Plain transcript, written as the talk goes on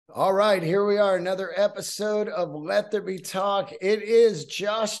All right, here we are, another episode of Let There Be Talk. It is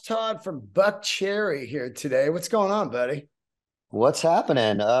Josh Todd from Buckcherry here today. What's going on, buddy? What's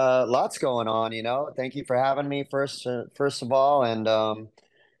happening? Lots going on, you know. Thank you for having me first of all. And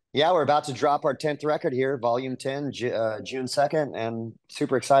yeah, we're about to drop our 10th record here, Volume 10, June 2nd, and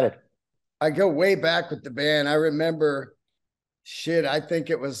super excited. I go way back with the band. I remember I think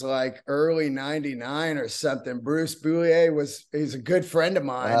it was like early 99 or something. Bruce Boulier he's a good friend of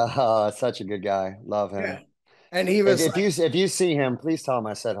mine. Such a good guy. Love Yeah. him. And he If was if like, you if you see him, please tell him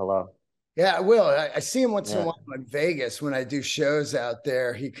I said hello. yeah, I will. I see him once in a Yeah. while in Vegas when I do shows out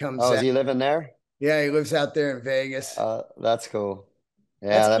there. He comes Oh, is out. he living there? Yeah, he lives out there in Vegas. That's cool.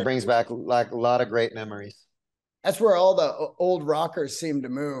 That's Yeah, that brings back like a lot of great memories. that's where all the old rockers seem to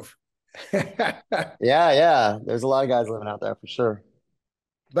move. Yeah, yeah. There's a lot of guys living out there for sure.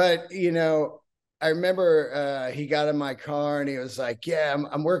 But I remember he got in my car and he was like, "Yeah,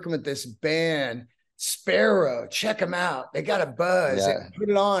 I'm working with this band, Sparrow. Check them out. They got a buzz." And Yeah, he put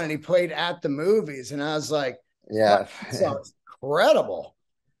it on and he played At the Movies, and I was like, "Fuck, yeah, that sounds incredible,"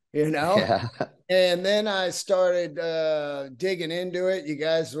 you know. yeah. And then I started digging into it.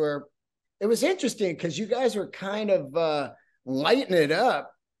 It was interesting because you guys were kind of lighting it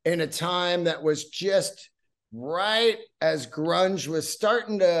up in a time that was just right as grunge was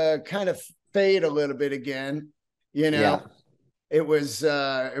starting to kind of fade a little bit again. You know, Yeah. it was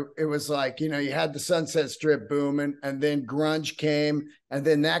like, you had the Sunset Strip booming, and then grunge came, and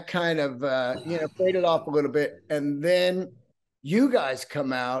then that kind of faded off a little bit, and then you guys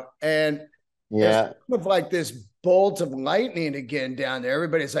come out, and it's Yeah. kind of like this bolt of lightning again down there.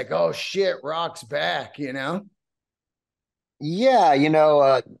 Everybody's like, "Oh shit, rock's back." Yeah,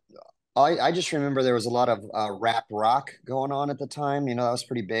 I just remember there was a lot of rap rock going on at the time. You know, that was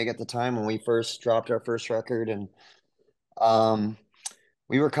pretty big at the time when we first dropped our first record, and um,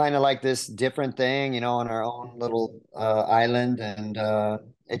 we were kind of like this different thing, on our own little island, and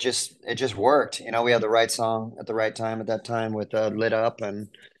it just worked. You know, we had the right song at the right time at that time with "Lit Up,"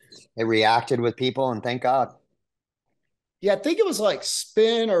 and it reacted with people, and thank God. Yeah, I think it was like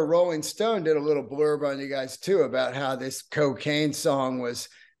Spin or Rolling Stone did a little blurb on you guys too about how this cocaine song was,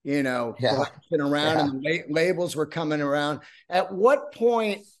 Yeah, blasting around yeah. and the labels were coming around. At what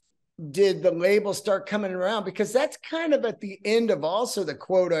point did the labels start coming around? Because that's kind of at the end of also the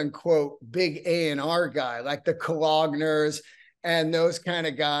quote unquote big A&R guy, like the Clogners and those kind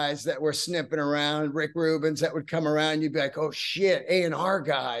of guys that were snipping around, Rick Rubens that would come around. You'd be like, oh shit, A&R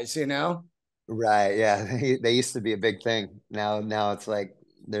guys. Right, yeah. They used to be a big thing. Now it's like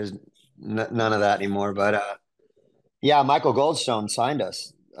there's none of that anymore. But yeah, Michael Goldstone signed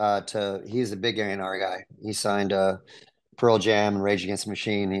us to. He's a big A&R guy. He signed Pearl Jam and Rage Against the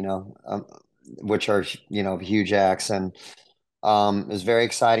Machine, which are huge acts, and it was a very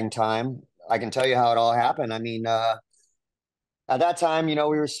exciting time. I can tell you how it all happened. I mean, at that time, we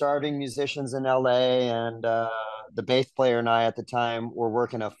were starving musicians in LA, and the bass player and I at the time were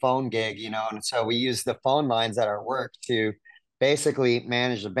working a phone gig, and so we used the phone lines at our work to basically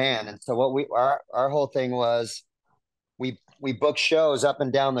manage the band. And so our whole thing was we booked shows up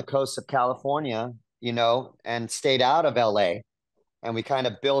and down the coast of California, and stayed out of LA, and we kind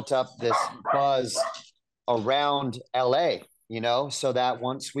of built up this buzz around LA, so that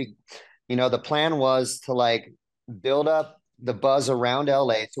once the plan was to like build up the buzz around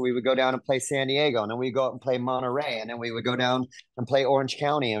LA. So we would go down and play San Diego, and then we go up and play Monterey, and then we would go down and play Orange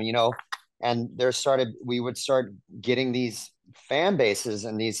County, and we would start getting these fan bases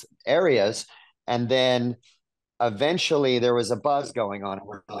in these areas, and then eventually there was a buzz going on, and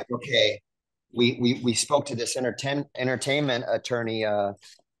we're like, okay, we spoke to this entertainment attorney,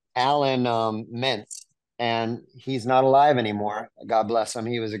 Alan Mentz, and he's not alive anymore. God bless him.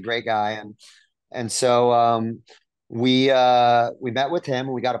 He was a great guy, and so we met with him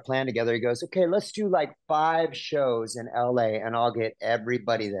and we got a plan together. He goes, okay, let's do like 5 shows in LA, and I'll get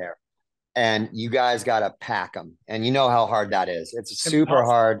everybody there. And you guys got to pack them. And you know how hard that is. It's super Impossible.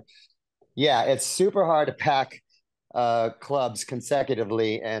 hard. Yeah, it's super hard to pack clubs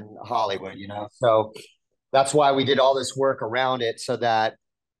consecutively in Hollywood, So that's why we did all this work around it so that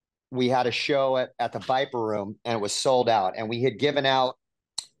we had a show at the Viper Room, and it was sold out. And we had given out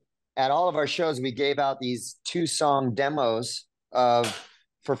at all of our shows, we gave out these 2-song demos of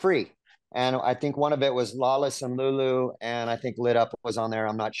for free. And I think one of it was Lawless and Lulu, and I think Lit Up was on there.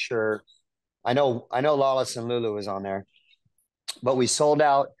 I'm not sure. I know Lawless and Lulu was on there, but we sold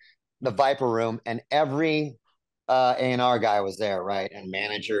out the Viper Room, and every A&R guy was there, right? And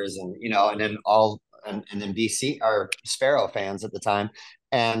managers, and and then and then BC or Sparrow fans at the time.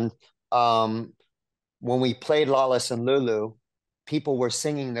 And when we played Lawless and Lulu, people were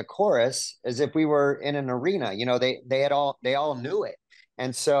singing the chorus as if we were in an arena. You know, they all knew it.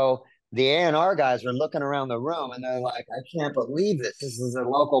 And so the A&R guys were looking around the room and they're like, I can't believe this. This is a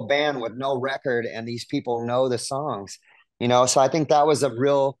local band with no record and these people know the songs. You know, so I think that was a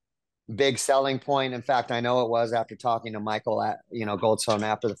real big selling point. In fact, I know it was after talking to Michael at, you know, Goldstone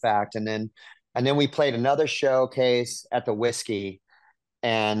after the fact. And then we played another showcase at the Whiskey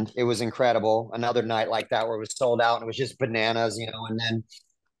and it was incredible. Another night like that where it was sold out and it was just bananas, you know. And then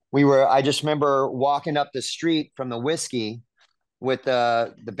I just remember walking up the street from the Whiskey with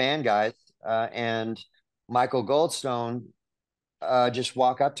the band guys, and Michael Goldstone just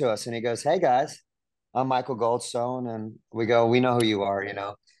walk up to us and he goes, "Hey guys, I'm Michael Goldstone," and we go, "We know who you are," you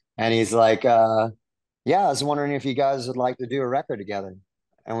know. And he's like, "Yeah, I was wondering if you guys would like to do a record together,"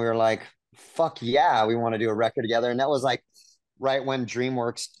 and we were like, "Fuck yeah, we want to do a record together," and that was like right when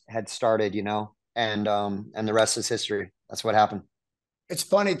DreamWorks had started, you know, and the rest is history. That's what happened. It's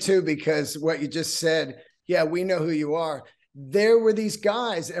funny too, because what you just said, yeah, we know who you are. There were these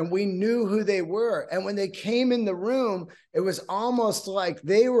guys and we knew who they were. And when they came in the room, it was almost like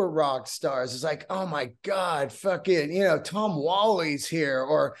they were rock stars. It's like, oh my God, fucking, you know, Tom Wally's here,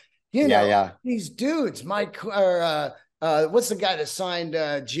 or, you Yeah, know, yeah. these dudes, Mike, or what's the guy that signed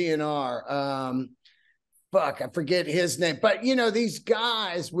GNR? Fuck, I forget his name, but you know, these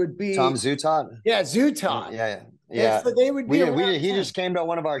guys would Tom be, Zutaut. yeah, Yeah, Zutot. yeah, And yeah. so they would be We around did. He them. just came to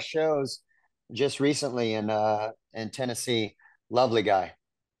one of our shows just recently in Tennessee. Lovely guy.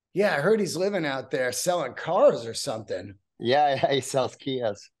 Yeah, I heard he's living out there selling cars or something. Yeah, yeah, he sells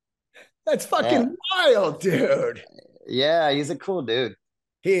Kias. That's Yeah, fucking wild, dude. yeah, he's a cool dude.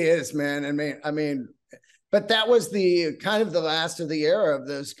 He is, man. I mean, but that was the kind of the last of the era of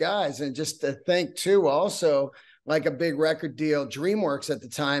those guys. And just to think too, also, like a big record deal, DreamWorks at the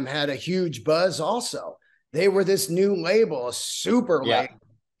time had a huge buzz also. They were this new label, a super Yeah, label.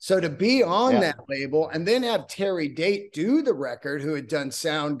 So to be on yeah, that label and then have Terry Date do the record, who had done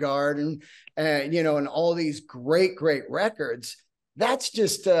Soundgarden, you know, and all these great, great records, that's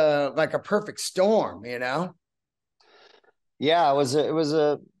just like a perfect storm, you know? yeah. It was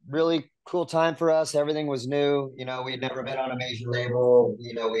a really cool time for us. Everything was new. You know, we'd never been on a major label.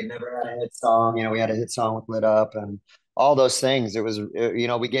 You know, we'd never had a hit song. You know, we had a hit song with Lit Up and all those things. You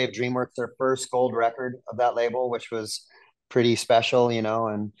know, we gave DreamWorks their first gold record of that label, which was pretty special. You know,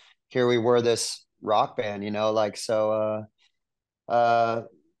 and here we were, this rock band. You know, like so.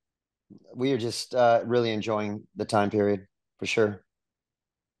 We were just really enjoying the time period for sure.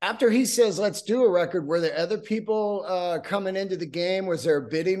 After he says, let's do a record, were there other people coming into the game? Was there a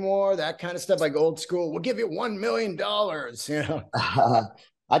bidding war, that kind of stuff, like old school? We'll give you $1 million, you know?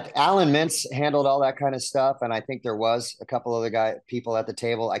 Alan Mintz handled all that kind of stuff, and I think there was a couple other people at the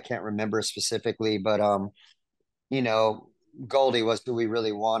table. I can't remember specifically, but you know, Goldie was who we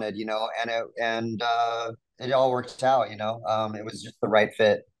really wanted, you know, it all worked out, you know. It was just the right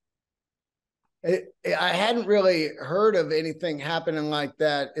fit. I hadn't really heard of anything happening like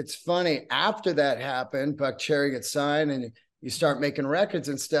that. It's funny, after that happened, Buckcherry gets signed and you start making records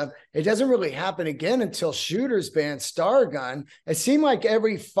and stuff. It doesn't really happen again until Shooter's band Stargun. It seemed like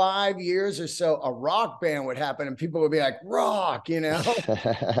every 5 years or so, a rock band would happen and people would be like, rock, you know?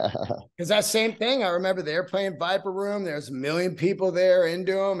 Because that same thing, I remember they're playing Viper Room. There's a million people there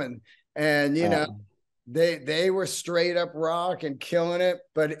into them, and you know, they were straight up rock and killing it.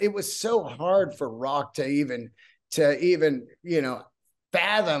 But it was so hard for rock to even you know,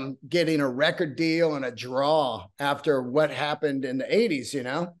 fathom getting a record deal and a draw after what happened in the 80s, you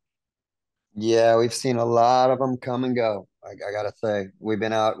know? Yeah, we've seen a lot of them come and go. I gotta say, we've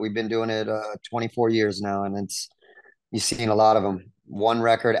been doing it 24 years now, and you've seen a lot of them. One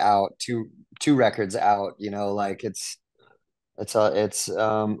record out, two records out. You know, like it's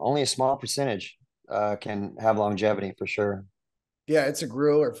only a small percentage can have longevity for sure. Yeah, it's a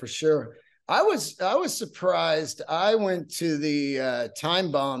grueler for sure. I was surprised. I went to the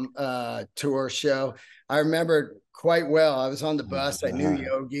Time Bomb tour show. I remember quite well. I was on the bus. I knew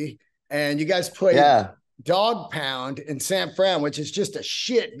Yogi, and you guys played Yeah. Dog Pound in San Fran, which is just a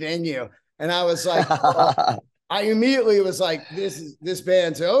shit venue. And I was like, well, I immediately was like, this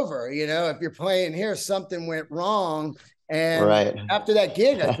band's over. You know, if you're playing here, something went wrong. And Right. after that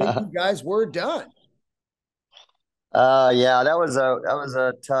gig, I think you guys were done. Yeah, that was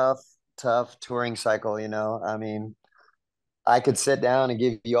a tough touring cycle, you know. I mean, I could sit down and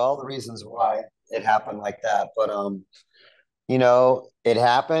give you all the reasons why it happened like that, but you know, it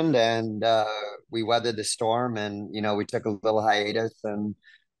happened and we weathered the storm and you know, we took a little hiatus and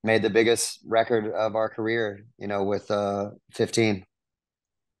made the biggest record of our career, you know, with 15.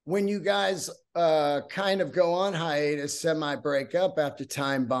 when you guys kind of go on hiatus, semi break up after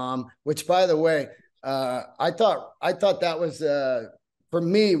Time Bomb, which by the way, I thought that was for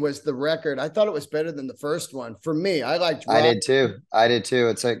me was the record. I thought it was better than the first one. For me, I liked I Rock. did too. I did too.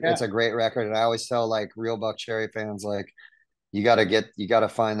 It's Yeah, a great record, and I always tell like real Buckcherry fans like you got to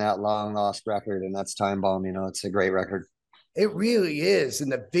find that long lost record, and that's Time Bomb. You know, it's a great record. it really is.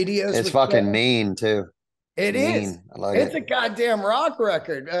 And the videos It's were fucking so, mean too. It's it is. mean. I like It's it. a goddamn rock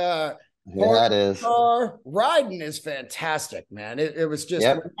record. Porn Yeah, it is. Star Riding is fantastic, man. It was just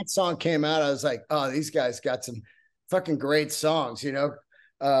when Yep. that song came out, I was like, oh, these guys got some fucking great songs, you know.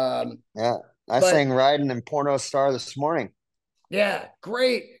 Um, Yeah. I but sang Riding in Porno Star this morning. yeah,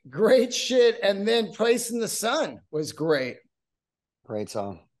 great shit. And then Place in the Sun was great. Great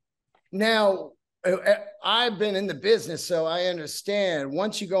song. Now, I've been in the business, so I understand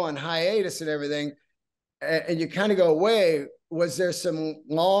once you go on hiatus and everything, and you kind of go away, was there some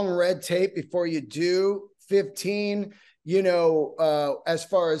long red tape before you do 15, as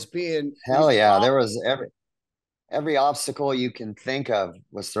far as being Hell yeah. There was every obstacle you can think of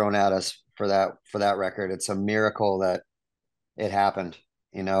was thrown at us for that record. It's a miracle that it happened.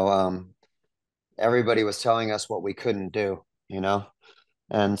 You know, everybody was telling us what we couldn't do, you know?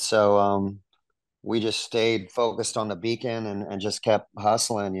 And so we just stayed focused on the beacon and just kept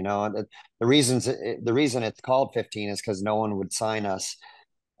hustling, you know. The reason it's called 15 is because no one would sign us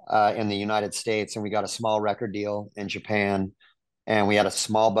in the United States, and we got a small record deal in Japan, and we had a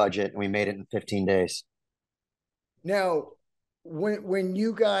small budget, and we made it in 15 days. now when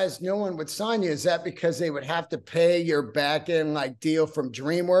you guys no one would sign you, is that because they would have to pay your back end like deal from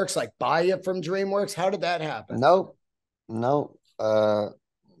DreamWorks, like buy you from DreamWorks? How did that happen? No, no,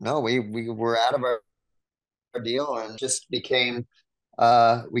 no. We were out of our deal and just became.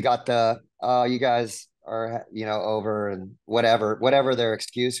 We got the you guys are over and whatever their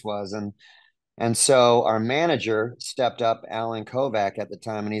excuse was, and so our manager stepped up, Alan Kovac at the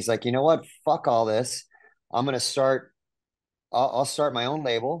time, and he's like, you know what, fuck all this. I'm gonna start. I'll start my own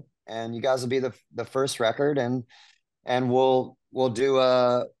label, and you guys will be the first record, and we'll do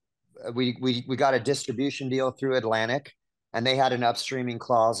a we got a distribution deal through Atlantic, and they had an upstreaming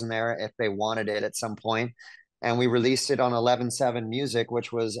clause in there if they wanted it at some point. And we released it on 11/7 Music,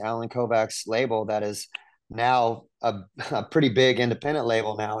 which was Alan Kovac's label. That is now a pretty big independent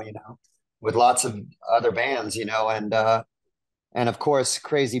label now, with lots of other bands, and of course,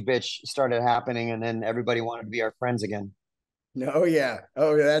 Crazy Bitch started happening, and then everybody wanted to be our friends again. No, yeah.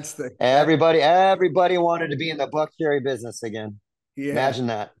 Oh, that's the that Everybody wanted to be in the Buckcherry business again. yeah, Imagine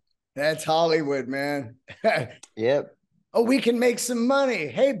that. that's Hollywood, man. Yep. Oh, we can make some money.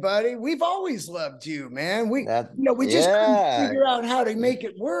 Hey, buddy, we've always loved you, man. We just couldn't Yeah, figure out how to make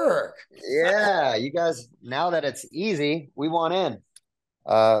it work. yeah. You guys, now that it's easy, we want in.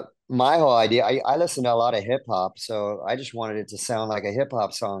 My whole idea, I listen to a lot of hip hop, so I just wanted it to sound like a hip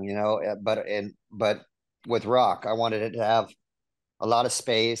hop song, but with rock, I wanted it to have a lot of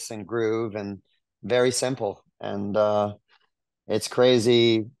space and groove and very simple. And it's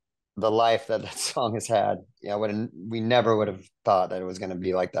crazy the life that that song has had. Yeah, we never would have thought that it was going to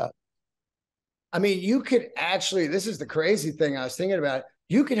be like that. I mean, you could actually, this is the crazy thing I was thinking about.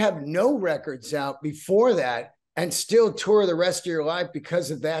 You could have no records out before that and still tour the rest of your life because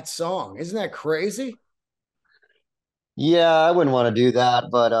of that song. Isn't that crazy? Yeah, I wouldn't want to do that,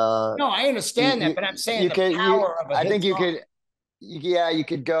 but No, I understand that, but I'm saying the power of a I hit think you song. could, yeah, you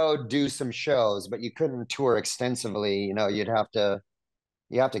could go do some shows, but you couldn't tour extensively. You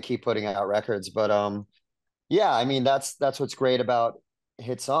have to keep putting out records. But yeah, I mean that's what's great about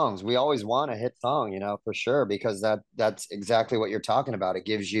hit songs. We always want a hit song, for sure, because that's exactly what you're talking about. It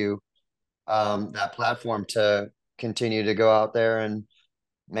gives you that platform to continue to go out there and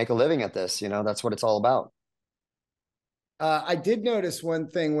make a living at this. That's what it's all about. I did notice one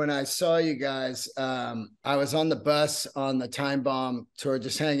thing when I saw you guys. I was on the bus on the Time Bomb tour,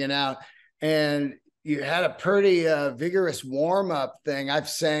 just hanging out, and you had a pretty vigorous warm up thing. I've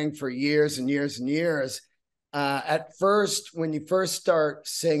sang for years and years and years. At first, when you first start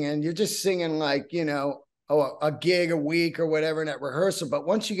singing, you're just singing like a gig a week or whatever in that rehearsal. But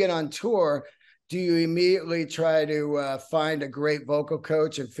once you get on tour, do you immediately try to find a great vocal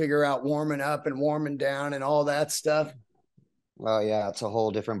coach and figure out warming up and warming down and all that stuff? Well, yeah, it's a whole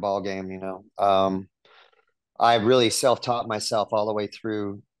different ball game. I really self-taught myself all the way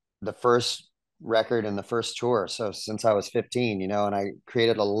through the first record and the first tour. So since I was 15, and I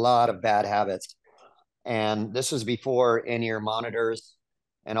created a lot of bad habits. And this was before in-ear monitors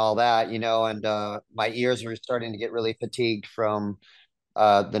and all that, and my ears were starting to get really fatigued from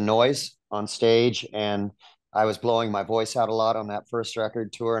the noise on stage. And I was blowing my voice out a lot on that first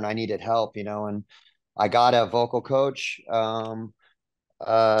record tour, and I needed help, and I got a vocal coach,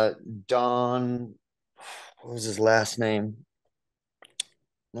 uh, Don, what was his last name?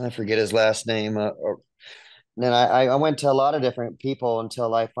 I forget his last name. Then I went to a lot of different people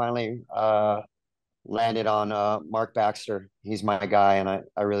until I finally landed on Mark Baxter. He's my guy, and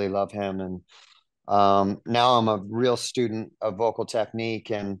I really love him. And now I'm a real student of vocal technique,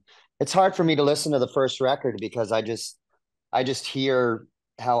 and it's hard for me to listen to the first record because I just hear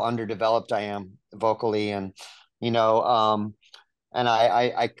how underdeveloped I am vocally, and you know, and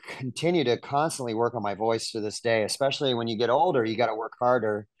I continue to constantly work on my voice to this day. Especially when you get older, you got to work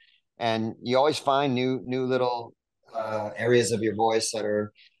harder, and you always find new little areas of your voice that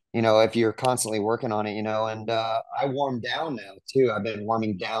are, if you're constantly working on it, and I warm down now too. I've been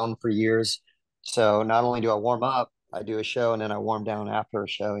warming down for years, so not only do I warm up, I do a show, and then I warm down after a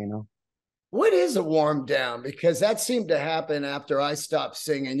show. What is a warm down? Because that seemed to happen after I stopped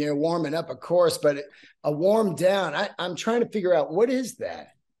singing. Warming up, of course, but a warm down. I'm trying to figure out what is that.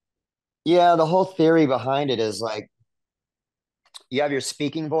 Yeah, the whole theory behind it is like you have your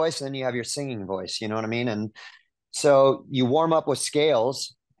speaking voice and then you have your singing voice, you know what I mean? And so you warm up with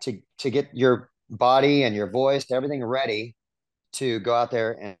scales to get your body and your voice, everything ready to go out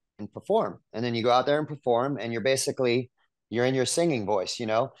there and perform. And then you go out there and perform, and you're in your singing voice.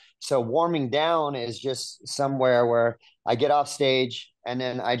 So warming down is just somewhere where I get off stage and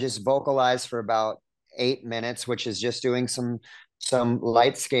then I just vocalize for about 8 minutes, which is just doing some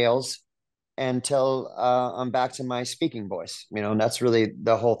light scales until I'm back to my speaking voice. And that's really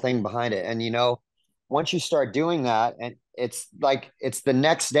the whole thing behind it. And once you start doing that, and it's the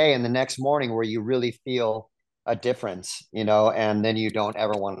next day and the next morning where you really feel a difference, and then you don't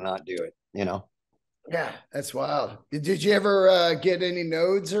ever want to not do it. Yeah, that's wild. Did you ever get any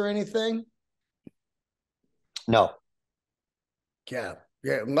nodes or anything? No. Yeah,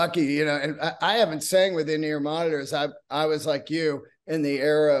 yeah, lucky, and I haven't sang with in-ear monitors. I was like you in the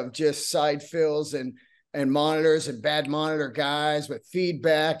era of just side fills and monitors and bad monitor guys with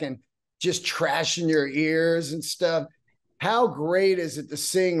feedback and just trashing your ears and stuff. How great is it to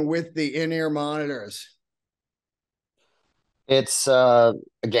sing with the in-ear monitors? It's a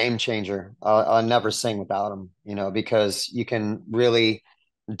game changer. I'll never sing without them, because you can really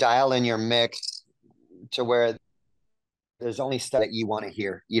dial in your mix to where there's only stuff that you want to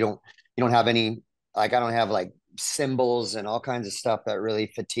hear. You don't have any, like, I don't have like cymbals and all kinds of stuff that really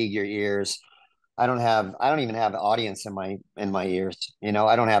fatigue your ears. I don't even have audience in my ears.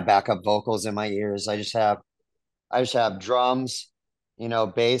 I don't have backup vocals in my ears. I just have drums,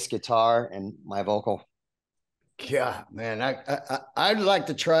 bass, guitar, and my vocal. Yeah, man, I'd like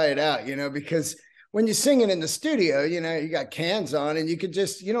to try it out, because when you're singing in the studio, you got cans on and you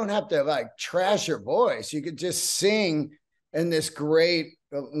don't have to like trash your voice. You could just sing in this great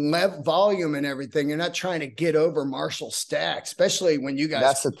volume and everything. You're not trying to get over Marshall Stack, especially when you guys.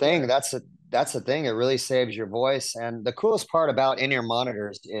 That's the thing. That's the thing. It really saves your voice. And the coolest part about in-ear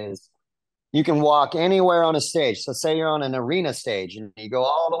monitors is you can walk anywhere on a stage. So say you're on an arena stage and you go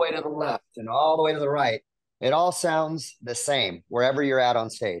all the way to the left and all the way to the right. It all sounds the same wherever you're at on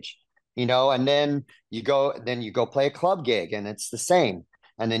stage, and then you go play a club gig and it's the same.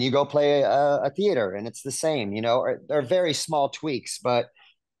 And then you go play a theater and it's the same, they're very small tweaks, but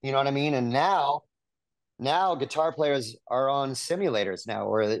you know what I mean? And now guitar players are on simulators now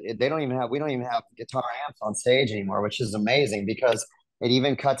where we don't even have guitar amps on stage anymore, which is amazing because it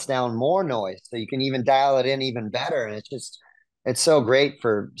even cuts down more noise. So you can even dial it in even better. And it's so great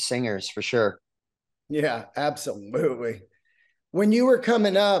for singers for sure. Yeah, absolutely. When you were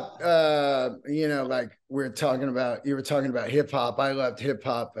coming up, like you were talking about hip hop. I loved hip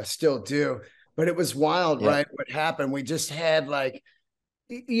hop. I still do, but it was wild, Yeah. right? What happened? We just had like,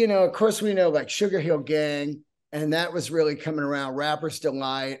 of course we know like Sugar Hill Gang, and that was really coming around, Rapper's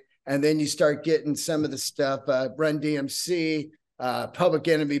Delight. And then you start getting some of the stuff, Run DMC, Public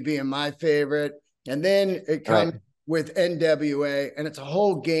Enemy being my favorite. And then it comes Right. with NWA, and it's a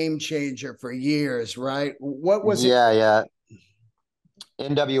whole game changer for years, right? What was it? Yeah. Yeah.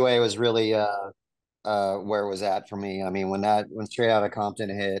 NWA was really where it was at for me. I mean, when Straight Outta Compton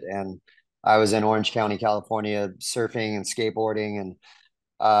hit, and I was in Orange County, California, surfing and skateboarding, and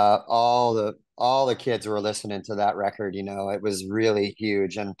all the kids were listening to that record. It was really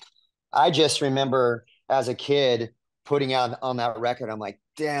huge, and I just remember as a kid putting out on that record. I'm like,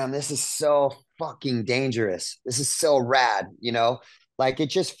 damn, this is so fucking dangerous. This is so rad. Like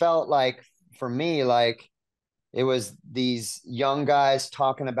it just felt like for me, like it was these young guys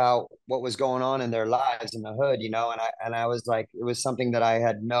talking about what was going on in their lives in the hood, and I was like, it was something that I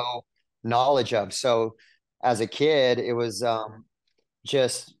had no knowledge of. So as a kid, it was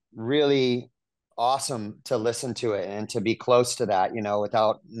just really awesome to listen to it and to be close to that,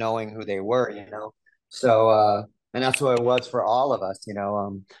 without knowing who they were. So, and that's what it was for all of us.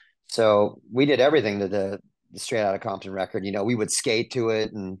 So we did everything to the Straight Outta Compton record. We would skate to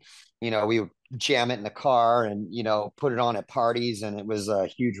it, and, we would jam it in the car and, put it on at parties. And it was a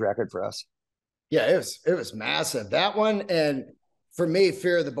huge record for us. Yeah, it was massive. That one, and for me,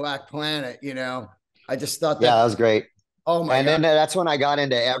 Fear of the Black Planet, I just thought Yeah, that, that was great. oh my And God. then that's when I got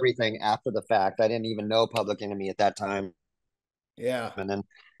into everything after the fact. I didn't even know Public Enemy at that time. Yeah. And then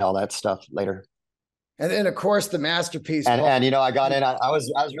all that stuff later. And then of course the masterpiece And part. and I got in. I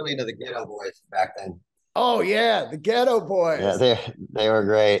was really into the Ghetto Boys back then. Oh yeah, the Ghetto Yeah, Boys. they were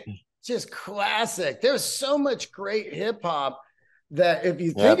great. Just classic. There's so much great hip hop that if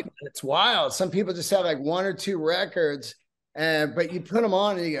you think Yep. about it, it's wild. Some people just have like one or two records, and but you put them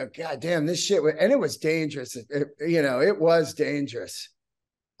on and you go, God damn, this shit was, and it was dangerous. It was dangerous.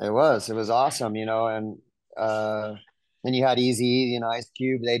 It was awesome, and then you had Easy and Ice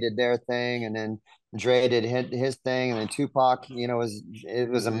Cube. They did their thing, and then Dre did his thing, and then Tupac, it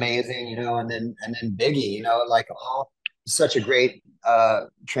was amazing, and then Biggie, like all such a great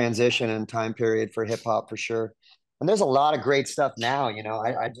transition and time period for hip hop for sure. And there's a lot of great stuff now.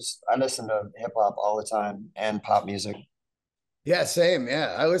 I listen to hip hop all the time and pop music. Yeah, same.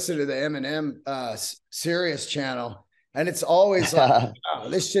 Yeah, I listen to the Eminem Sirius channel, and it's always like, oh,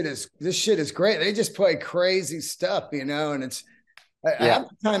 this shit is great. They just play crazy stuff, and it's Yeah. half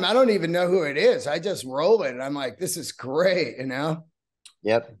the time I don't even know who it is. I just roll it, and I'm like, this is great.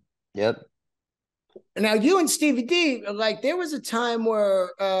 Yep. Yep. Now you and Stevie D, like there was a time where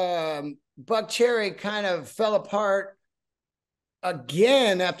Buckcherry kind of fell apart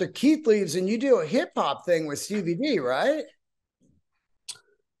again after Keith leaves, and you do a hip hop thing with Stevie D, right?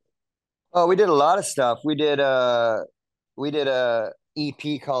 Oh, we did a lot of stuff. We did a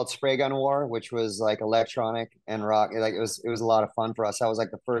EP called Spray Gun War, which was like electronic and rock. Like it was a lot of fun for us. That was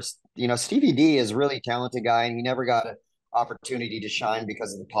like the first, Stevie D is a really talented guy, and he never got an opportunity to shine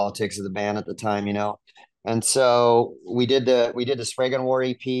because of the politics of the band at the time. And so we did the Spray Gun War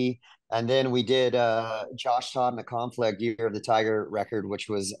EP, and then we did Josh Todd and the Conflict Year of the Tiger record, which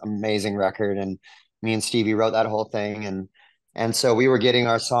was amazing record. And me and Stevie wrote that whole thing, and so we were getting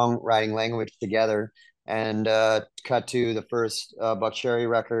our songwriting language together, and cut to the first Buckcherry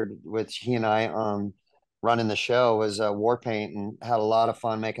record, which he and I running the show, was War Paint, and had a lot of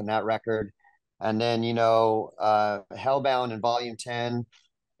fun making that record. And then Hellbound and Volume 10,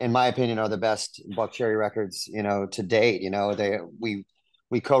 in my opinion, are the best Buckcherry records to date.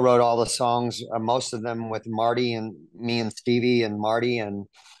 We co-wrote all the songs, most of them with Marty, and me and Stevie and Marty, and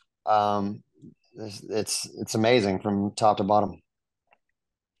um, it's amazing from top to bottom.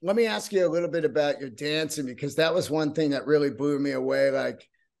 Let me ask you a little bit about your dancing, because that was one thing that really blew me away. Like,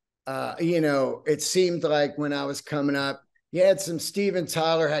 it seemed like when I was coming up, you had some Steven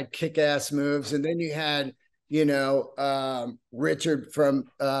Tyler had kick-ass moves, and then you had, Richard from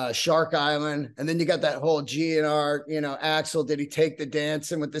Shark Island, and then you got that whole GNR, Axel, did he take the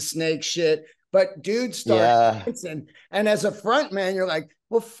dancing with the snake shit? But dude started Yeah. dancing, and as a front man, you're like,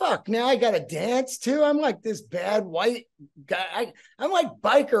 well, fuck, now I got to dance too. I'm like this bad white guy. I'm like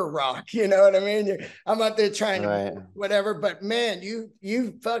biker rock, you know what I mean? I'm out there trying Right. to whatever, but man,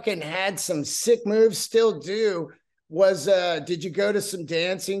 you fucking had some sick moves, still do. Did you go to some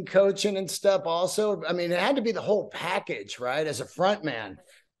dancing coaching and stuff also? I mean, it had to be the whole package, right? As a front man.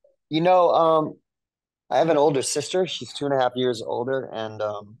 You know, I have an older sister. She's 2.5 years older. And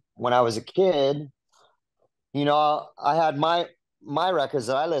when I was a kid, I had my records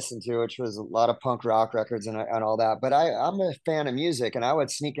that I listened to, which was a lot of punk rock records and all that. But I'm a fan of music, and I would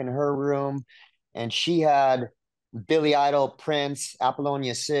sneak in her room, and she had Billy Idol, Prince,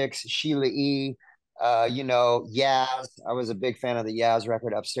 Apollonia 6, Sheila E., Yaz. I was a big fan of the Yaz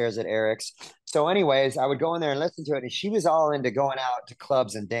record upstairs at Eric's. So, anyways, I would go in there and listen to it, and she was all into going out to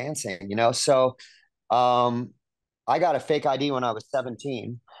clubs and dancing. So um, I got a fake ID when I was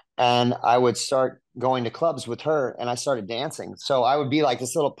 17, and I would start going to clubs with her, and I started dancing. So I would be like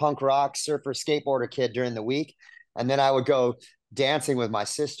this little punk rock surfer skateboarder kid during the week. And then I would go dancing with my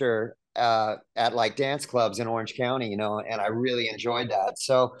sister at like dance clubs in Orange County, and I really enjoyed that.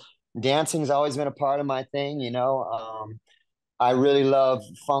 So dancing's always been a part of my thing. I really love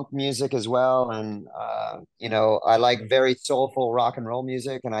funk music as well. And, I like very soulful rock and roll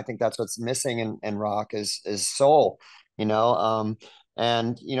music. And I think that's what's missing in rock is soul, you know?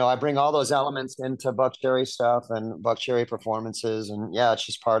 And, I bring all those elements into Buckcherry stuff and Buckcherry performances. And yeah, it's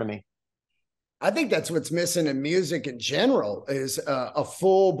just part of me. I think that's what's missing in music in general is a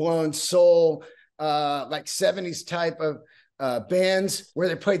full blown soul, like 70s type of bands where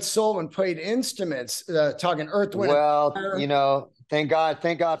they played soul and played instruments, talking Earth, Wind, and Well, Fire.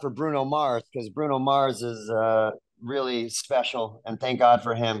 thank God for Bruno Mars, because Bruno Mars is really special, and thank God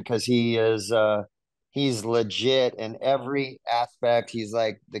for him because he's legit in every aspect. He's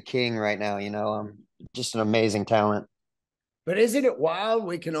like the king right now, just an amazing talent. But isn't it wild?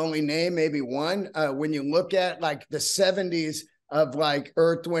 We can only name maybe one. When you look at like the 70s of like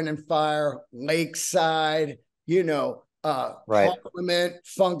Earth, Wind, and Fire, Lakeside, Right. Parliament,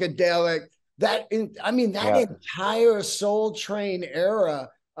 Funkadelic, that Yeah. entire Soul Train era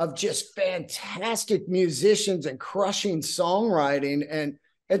of just fantastic musicians and crushing songwriting. And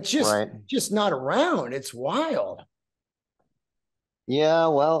it's just, Right. just not around. It's wild. Yeah,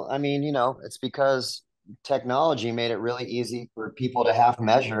 well, it's because technology made it really easy for people to half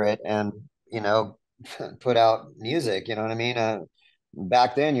measure it and, you know, put out music, you know what I mean?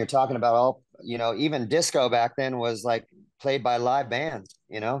 Back then you're talking about even disco back then was like played by live bands,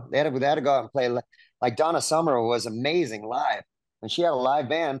 they had to go out and play like Donna Summer was amazing live. And she had a live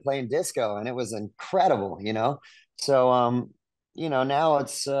band playing disco and it was incredible, So now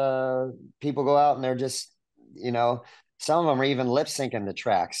it's people go out and they're just, you know, some of them are even lip syncing the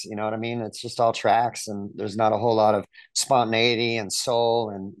tracks. You know what I mean? It's just all tracks, and there's not a whole lot of spontaneity and soul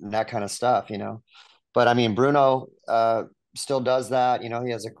and that kind of stuff. But I mean, Bruno still does that.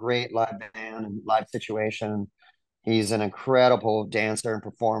 He has a great live band and live situation. He's an incredible dancer and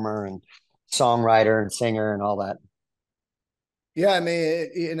performer and songwriter and singer and all that. Yeah, I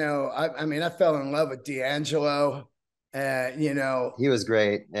mean, I fell in love with D'Angelo, and He was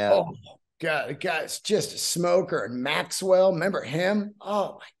great. Yeah. oh God, the guy's just a smoker. And Maxwell, remember him?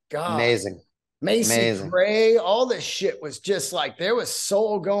 Oh my God. Amazing. Macy Amazing. Gray, all this shit was just like there was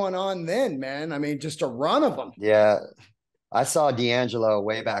soul going on then, man. I mean, just a run of them. Yeah. I saw D'Angelo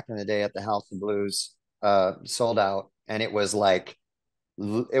way back in the day at the House of Blues, sold out, and it was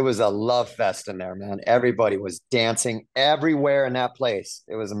a love fest in there, man. Everybody was dancing everywhere in that place.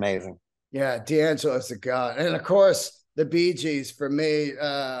 It was amazing. Yeah, D'Angelo's the god. And of course, the Bee Gees for me,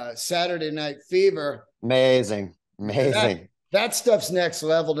 Saturday Night Fever. Amazing. That Amazing. that stuff's next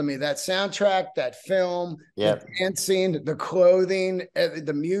level to me. That soundtrack, that film, the Yep. dancing, the clothing,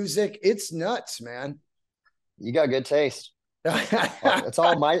 the music, it's nuts, man. You got good taste. It's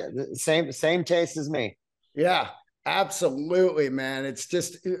all my same taste as me. Yeah, absolutely, man. It's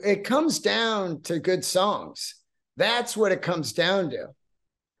just it comes down to good songs. That's what it comes down to.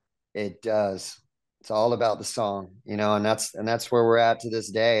 It does. It's all about the song, and that's where we're at to this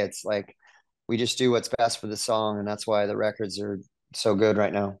day. It's like we just do what's best for the song, and that's why the records are so good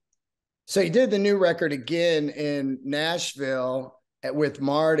right now. So you did the new record again in Nashville with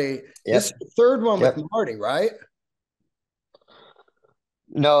Marty. This is Yep. the third one with Yep. Marty, right?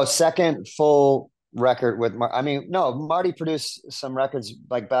 No, second full record with I mean, no, Marty produced some records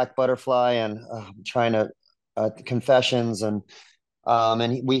like Back Butterfly and I'm trying to Confessions and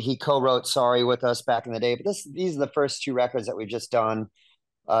he co-wrote Sorry with us back in the day. But these are the first two records that we've just done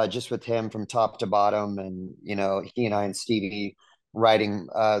just with him from top to bottom, and he and I and Stevie writing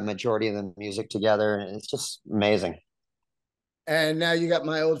the majority of the music together, and it's just amazing. And now you got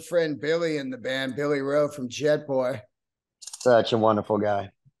my old friend Billy in the band, Billy Rowe from Jet Boy. Such a wonderful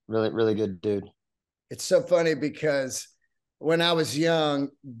guy, really, really good dude. It's so funny because when I was young,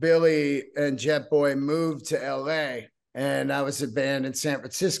 Billy and Jet Boy moved to LA and I was a band in San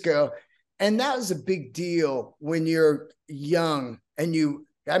Francisco. And that was a big deal when you're young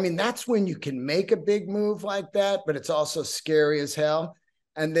and that's when you can make a big move like that, but it's also scary as hell.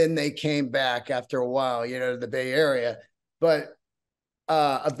 And then they came back after a while, to the Bay Area. But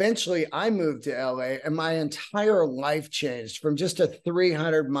eventually I moved to LA and my entire life changed from just a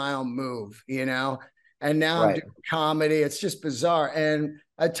 300-mile move, and now I'm Right. doing comedy. It's just bizarre. And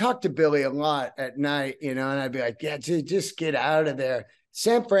I talked to Billy a lot at night, and I'd be like, yeah, dude, just get out of there.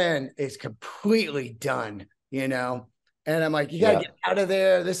 San Fran is completely done. And I'm like, you got to Yeah. get out of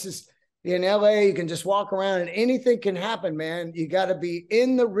there. This is in LA. You can just walk around and anything can happen, man. You got to be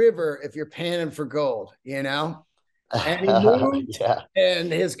in the river if you're panning for gold. And he moved, Yeah.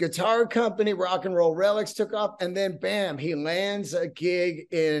 and his guitar company, Rock and Roll Relics, took off. And then, bam, he lands a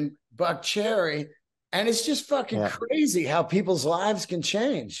gig in Buckcherry. And it's just fucking Yeah. crazy how people's lives can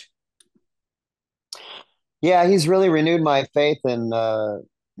change. Yeah, he's really renewed my faith in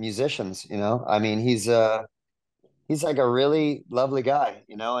musicians, I mean, he's like a really lovely guy,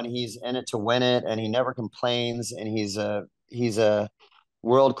 and he's in it to win it, and he never complains, and he's a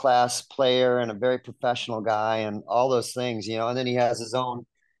world-class player and a very professional guy and all those things, and then he has his own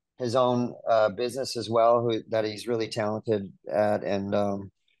business as well, that he's really talented at, and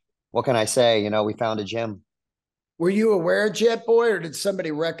what can I say? We found a gym. Were you aware of Jet Boy, or did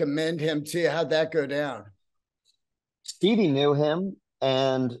somebody recommend him to you? How'd that go down? Stevie knew him,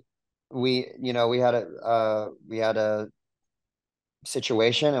 and we had a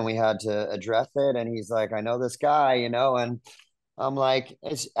situation, and we had to address it. And he's like, I know this guy, and I'm like,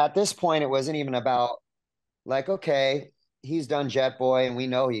 it's at this point, it wasn't even about like, okay, he's done Jet Boy, and we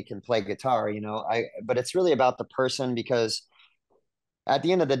know he can play guitar, but it's really about the person, because at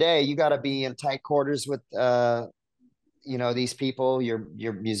the end of the day, you got to be in tight quarters with these people,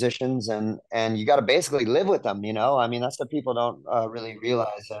 your musicians, and you got to basically live with them. I mean, that's what people don't really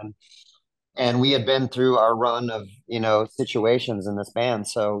realize. And we had been through our run of situations in this band,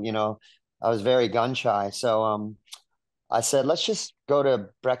 so I was very gun shy. So I said, let's just go to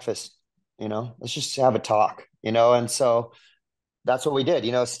breakfast. Let's just have a talk. And so that's what we did.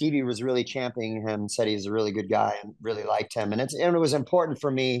 Stevie was really championing him, said he's a really good guy, and really liked him. And it was important for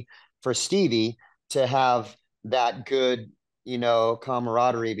me, for Stevie, to have that good,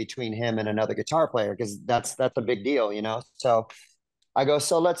 camaraderie between him and another guitar player, because that's a big deal. So I go,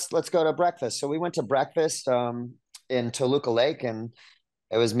 so let's go to breakfast. So we went to breakfast in Toluca Lake, and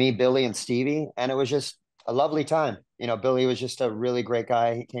it was me, Billy, and Stevie, and it was just a lovely time. Billy was just a really great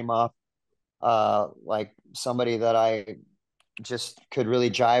guy. He came off like somebody that I just could really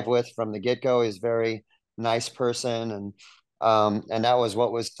jive with from the get-go. He's a very nice person, and that was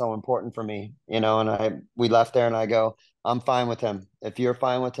what was so important for me. And we left there, and I go, I'm fine with him. If you're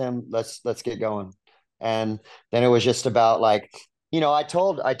fine with him, let's get going. And then it was just about like, I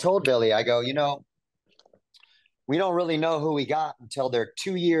told Billy, I go, we don't really know who we got until they're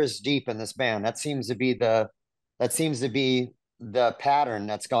 2 years deep in this band. That seems to be the pattern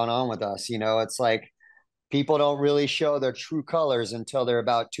that's gone on with us. It's like people don't really show their true colors until they're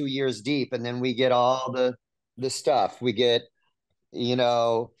about 2 years deep, and then we get all the stuff. We get, you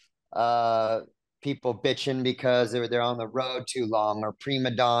know, uh, people bitching because they're on the road too long, or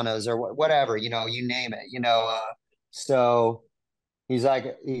prima donnas, or whatever. You name it. So he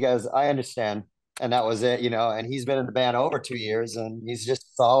goes, I understand. And that was it. And he's been in the band over 2 years, and he's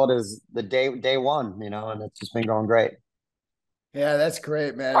just solid as the day one, and it's just been going great. Yeah, that's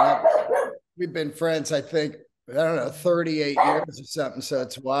great, man. We've been friends, I think, I don't know, 38 years or something. So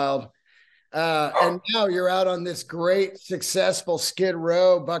it's wild. And now you're out on this great, successful Skid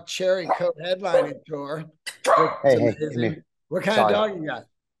Row Buckcherry co-headlining tour, which is Hey, come amazing. here. What kind of Sorry. dog you got?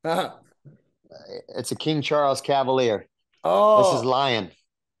 Uh-huh. It's a King Charles Cavalier. This is Oh, Lion.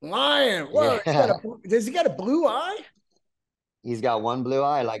 lion. Whoa, Yeah. does he got a blue eye? He's got one blue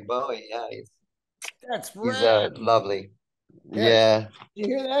eye like Bowie. Yeah, That's he's rad. lovely. Yeah. Yeah. You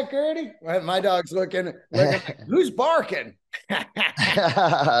hear that, Gertie? My dog's looking like, who's barking?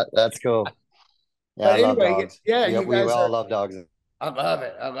 That's cool. Yeah, But I love anyway, dogs. yeah, We you we guys all are, love dogs in I love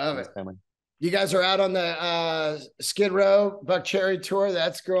it. I love this it. family. You guys are out on the Skid Row Buckcherry tour.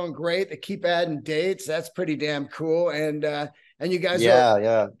 That's going great. They keep adding dates. That's pretty damn cool. And you guys are, Yeah,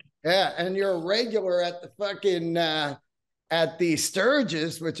 yeah. yeah, and you're a regular at the fucking at the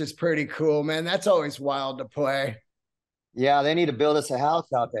Sturgis, which is pretty cool, man. That's always wild to play. Yeah, they need to build us a house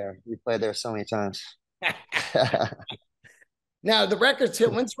out there. We played there so many times. Now the record's here.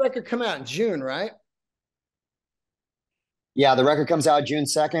 When's the record come out? In June, right? Yeah, the record comes out June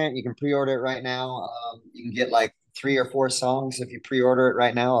 2nd. You can pre-order it right now. You can get like 3 or 4 songs if you pre-order it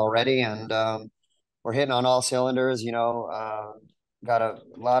right now already. And we're hitting on all cylinders. Got a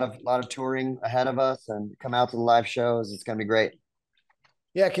lot of touring ahead of us, and come out to the live shows. It's gonna be great.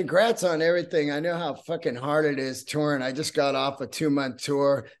 Yeah, congrats on everything. I know how fucking hard it is touring. I just got off a 2 month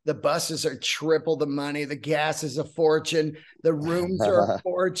tour. The buses are triple the money. The gas is a fortune. The rooms are a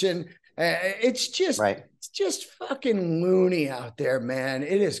fortune. Right. It's just fucking loony out there, man.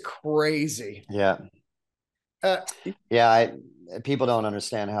 It is crazy. Yeah. Uh, Yeah. People don't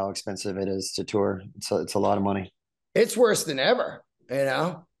understand how expensive it is to tour. It's a lot of money. it's worse than ever, you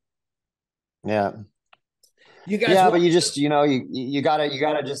know. Yeah. You guys Yeah, but want you just, you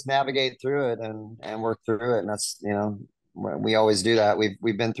gotta just navigate through it, and work through it. And that's, we always do that.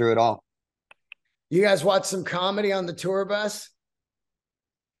 We've been through it all. you guys watch some comedy on the tour bus?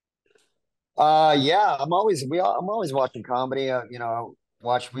 Yeah, I'm always watching comedy. We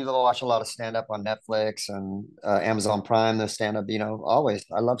watch a lot of stand up on Netflix and Amazon Prime, the stand up, always.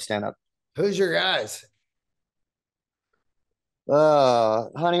 I love stand up. Who's your guys?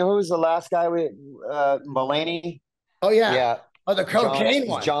 Honey, who's the last guy Mulaney? Oh yeah. Yeah, Oh, the cocaine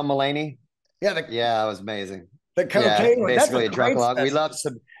one. John Mulaney. Yeah, Yeah, it was amazing. the Yeah, cocaine one. That's a basically a drunk great log. We special. love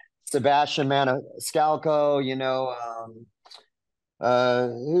Sebastian Maniscalco,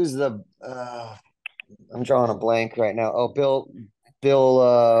 who's the I'm drawing a blank right now. Oh,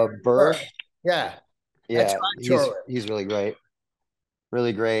 Bill Burr. Sure. Yeah, that's Yeah, who I tour with. he's really great.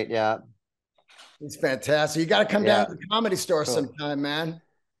 Really great. Yeah. He's fantastic. You got to come down Yeah. to the Comedy Store Cool. sometime, man.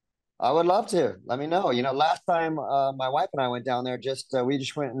 I would love to. Let me know. Last time my wife and I went down there, we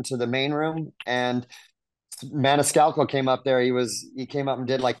just went into the main room and Maniscalco came up there. He came up and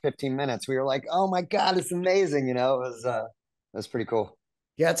did like 15 minutes. We were like, oh my God, it's amazing. It was pretty cool.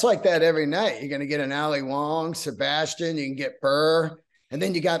 Yeah, it's like that every night. You're going to get an Ali Wong, Sebastian, you can get Burr, and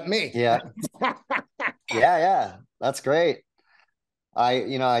then you got me. Yeah. Yeah, yeah. That's great.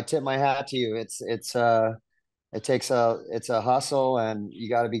 I tip my hat to you. It's a hustle and you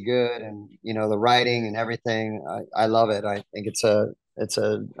got to be good and the writing and everything. I love it. I think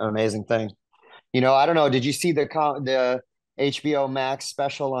an amazing thing. I don't know. Did you see the HBO Max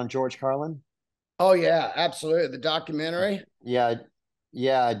special on George Carlin? Oh, yeah, absolutely. The documentary. Yeah,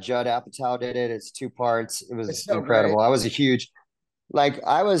 yeah. Judd Apatow did it. It's 2 parts. It It's was so great. incredible. I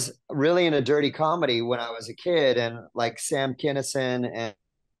was really into dirty comedy when I was a kid, and like Sam Kinison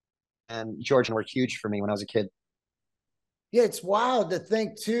and George were huge for me when I was a kid. Yeah, it's wild to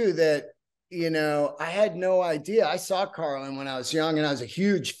think too that I had no idea. I saw Carlin when I was young, and I was a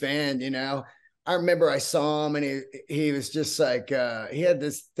huge fan. I remember I saw him, and he was just like he had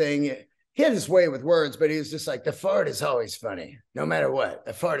this thing. He had his way with words, but he was just like the fart is always funny, no matter what.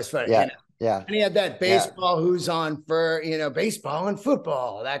 The fart is funny, Yeah, yeah, And he had that yeah, baseball who's on for baseball and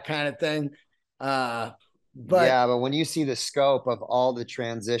football, that kind of thing. But yeah. But when you see the scope of all the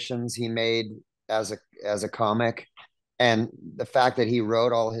transitions he made as a comic, and the fact that he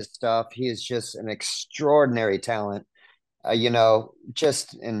wrote all his stuff, he is just an extraordinary talent.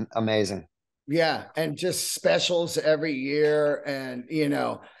 Amazing. yeah, and just specials every year, and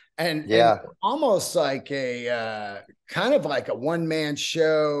and Yeah, almost like a kind of like a one-man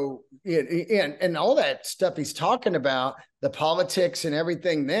show, and all that stuff he's talking about, the politics and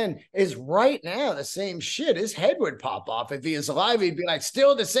everything then is right now the same shit. His head would pop off if he was alive. He'd be like,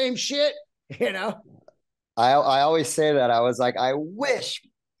 still the same shit, you know? I always say that. I was like, I wish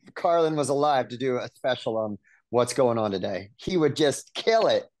Carlin was alive to do a special on what's going on today. He would just kill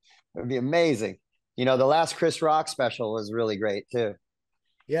it. It would be amazing. The last Chris Rock special was really great too.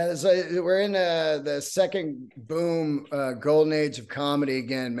 Yeah, we're in the second boom, golden age of comedy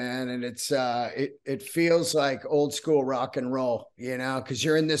again, man, and it feels like old school rock and roll, because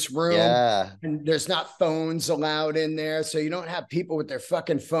you're in this room Yeah, and there's not phones allowed in there, so you don't have people with their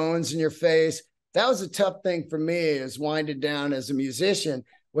fucking phones in your face. That was a tough thing for me, is winded down as a musician,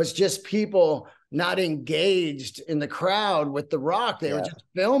 was just people not engaged in the crowd with the rock. They were yeah, just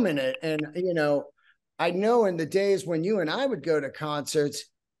filming it, and I know in the days when you and I would go to concerts,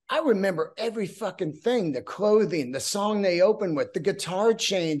 I remember every fucking thing, the clothing, the song they open with, the guitar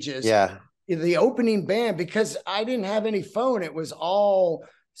changes, yeah, the opening band, because I didn't have any phone. It was all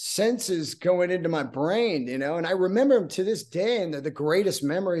senses going into my brain, and I remember them to this day, and they're the greatest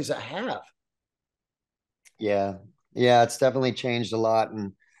memories I have. yeah, yeah. It's definitely changed a lot.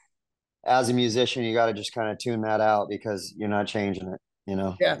 And as a musician, you got to just kind of tune that out because you're not changing it.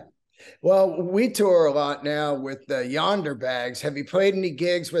 Yeah. Well, we tour a lot now with the Yonder bags. Have you played any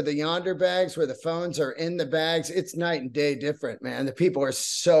gigs with the Yonder bags where the phones are in the bags? It's night and day different, man. The people are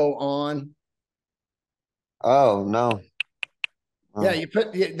so on. Oh no. Yeah,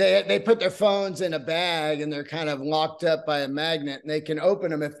 Oh. they put their phones in a bag and they're kind of locked up by a magnet, and they can open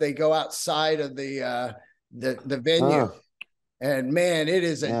them if they go outside of the venue. Oh. And man, it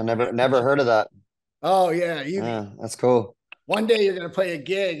is Yeah, a never heard of that. oh yeah, Yeah, that's cool. one day you're gonna play a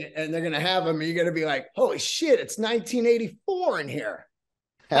gig and they're gonna have them, and you're gonna be like, holy shit, it's 1984 in here.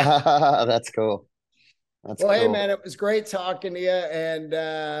 That's cool. That's Well, hey cool. man, it was great talking to you, and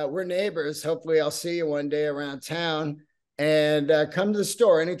we're neighbors. Hopefully, I'll see you one day around town. And come to the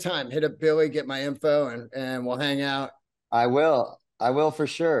store anytime. Hit up Billy, get my info, and we'll hang out. I will. I will for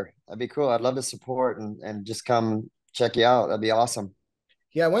sure. That'd be cool. I'd love to support and just come check you out. That'd be awesome.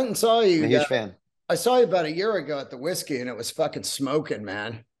 Yeah, I went and saw I'm a you. huge fan. I saw you about a year ago at the Whiskey, and it was fucking smoking,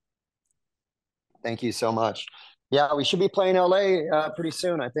 man. Thank you so much. Yeah, we should be playing LA pretty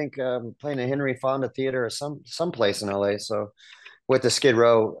soon. I think we're playing a Henry Fonda Theater or some place in LA. So with the Skid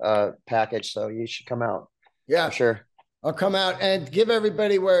Row package, so you should come out for Yeah, sure. I'll come out and give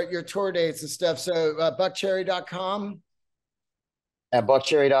everybody where your tour dates and stuff. So buckcherry.com. At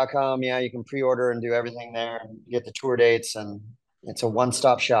buckcherry.com, yeah, you can pre-order and do everything there and get the tour dates, and it's a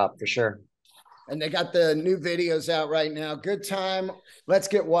one-stop shop for sure. And they got the new videos out right now. Good time. Let's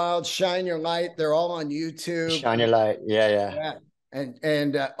get wild. Shine your light. They're all on YouTube. Shine your light. Yeah, yeah. Yeah.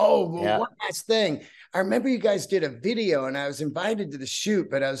 And oh, well, Yeah. one last thing. I remember you guys did a video and I was invited to the shoot,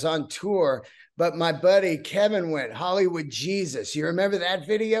 but I was on tour. But my buddy Kevin went, Hollywood Jesus. You remember that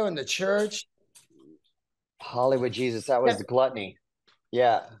video in the church? Hollywood Jesus, that was the Gluttony.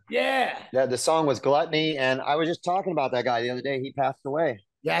 Yeah. Yeah. The song was Gluttony. And I was just talking about that guy the other day. He passed away.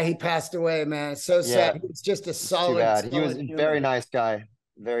 Yeah, he passed away, man. It's so Yeah. sad. He was just a It's too solid, bad. He was a human. very nice guy.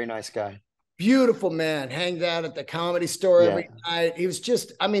 Very nice guy. Beautiful man. Hanged out at the Comedy Store Yeah. every night. He was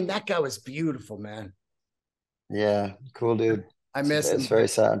just, I mean, that guy was beautiful, man. Yeah. Cool dude. I miss him. It's very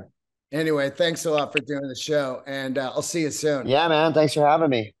sad. Anyway, thanks a lot for doing the show, and I'll see you soon. Yeah, man. Thanks for having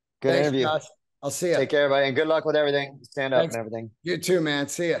me. Good Thanks, interview. Josh. I'll see you. Take care, everybody, and good luck with everything. Stand up Thanks. and everything. You too, man.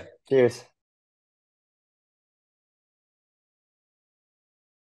 See ya. Cheers.